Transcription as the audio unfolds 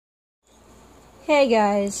Hey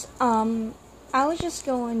guys, I was just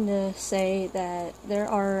going to say that there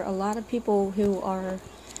are a lot of people who are,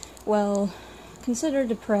 well, considered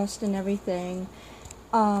depressed and everything.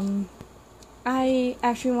 I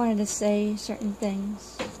actually wanted to say certain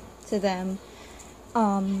things to them,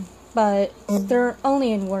 but they're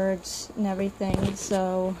only in words and everything,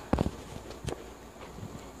 so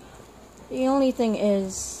the only thing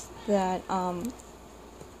is that,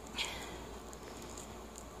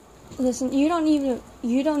 listen, you don't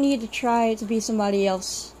need to try to be somebody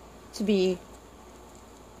else to be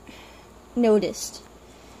noticed.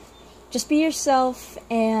 Just be yourself,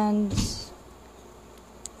 and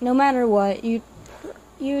no matter what, you'd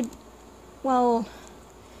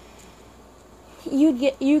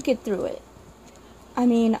get through it. I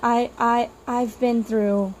mean, I've been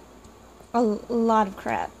through a lot of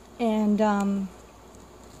crap, and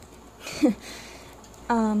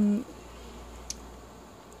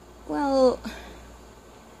well,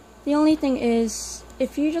 the only thing is,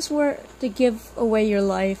 if you just were to give away your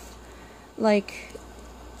life, like,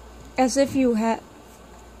 as if you had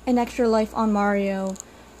an extra life on Mario,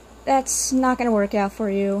 that's not gonna work out for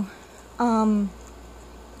you.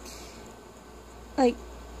 Like,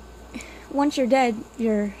 once you're dead,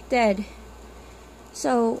 you're dead.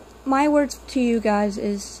 So, my words to you guys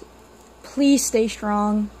is, please stay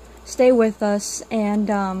strong, stay with us, and,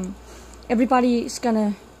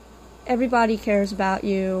 everybody cares about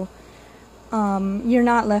you. You're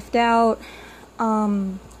not left out.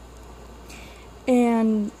 And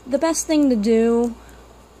the best thing to do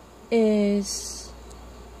is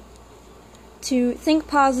to think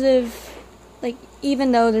positive, like,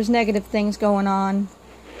 even though there's negative things going on.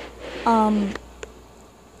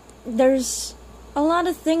 There's a lot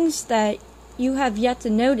of things that you have yet to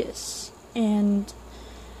notice, and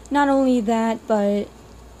not only that, but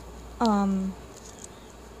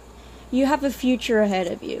you have a future ahead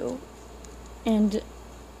of you, and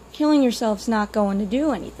killing yourself's not going to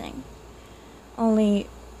do anything. Only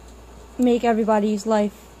make everybody's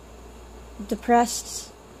life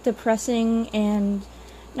depressing, and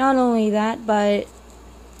not only that, but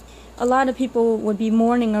a lot of people would be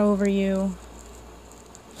mourning over you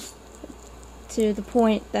to the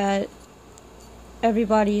point that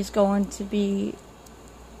everybody's going to be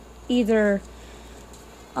either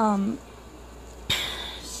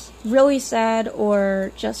really sad,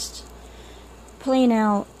 or just plain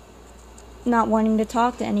out not wanting to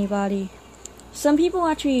talk to anybody. Some people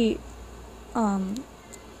actually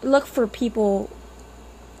look for people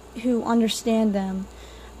who understand them.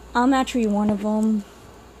 I'm actually one of them.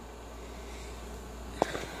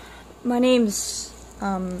 My name's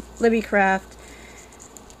Libby Craft.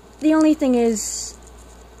 The only thing is,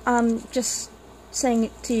 I'm just saying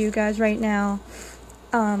it to you guys right now,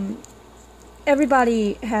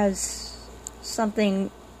 everybody has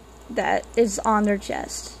something that is on their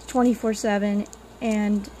chest 24/7,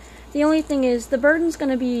 and the only thing is, the burden's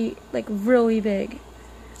gonna be, like, really big,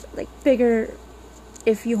 like, bigger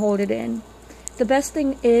if you hold it in. The best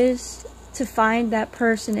thing is to find that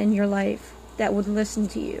person in your life that would listen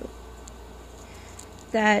to you,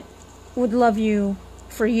 that would love you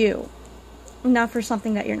for you, not for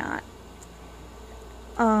something that you're not.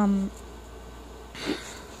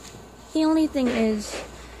 The only thing is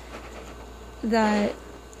that,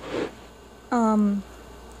 I'm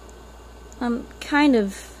kind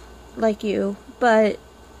of like you, but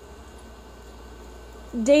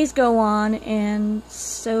days go on, and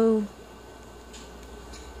so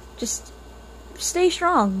just stay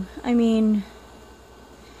strong. I mean,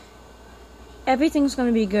 everything's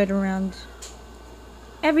gonna be good around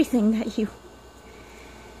everything's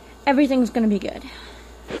gonna be good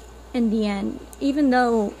in the end. Even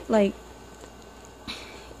though, like,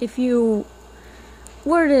 if you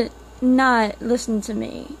were to not listen to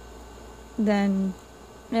me, then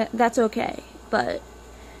that's okay. But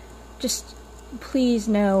just please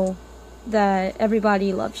know that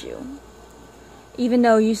everybody loves you. Even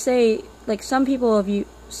though you say, like, some of you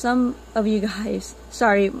guys,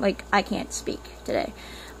 sorry, like, I can't speak today.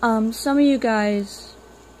 Some of you guys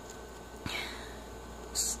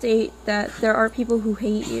state that there are people who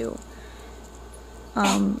hate you.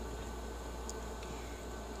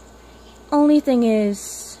 Only thing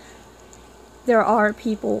is, there are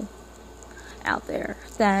people out there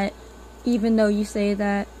that, even though you say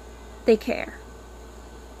that, they care.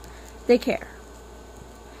 They care.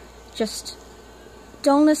 Just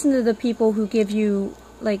don't listen to the people who give you,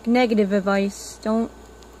 like, negative advice. Don't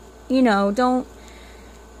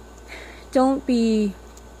be,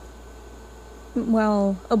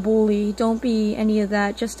 well, a bully. Don't be any of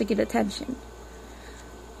that just to get attention.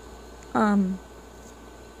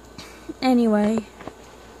 Anyway,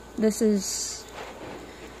 this is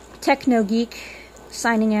Techno Geek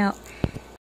signing out.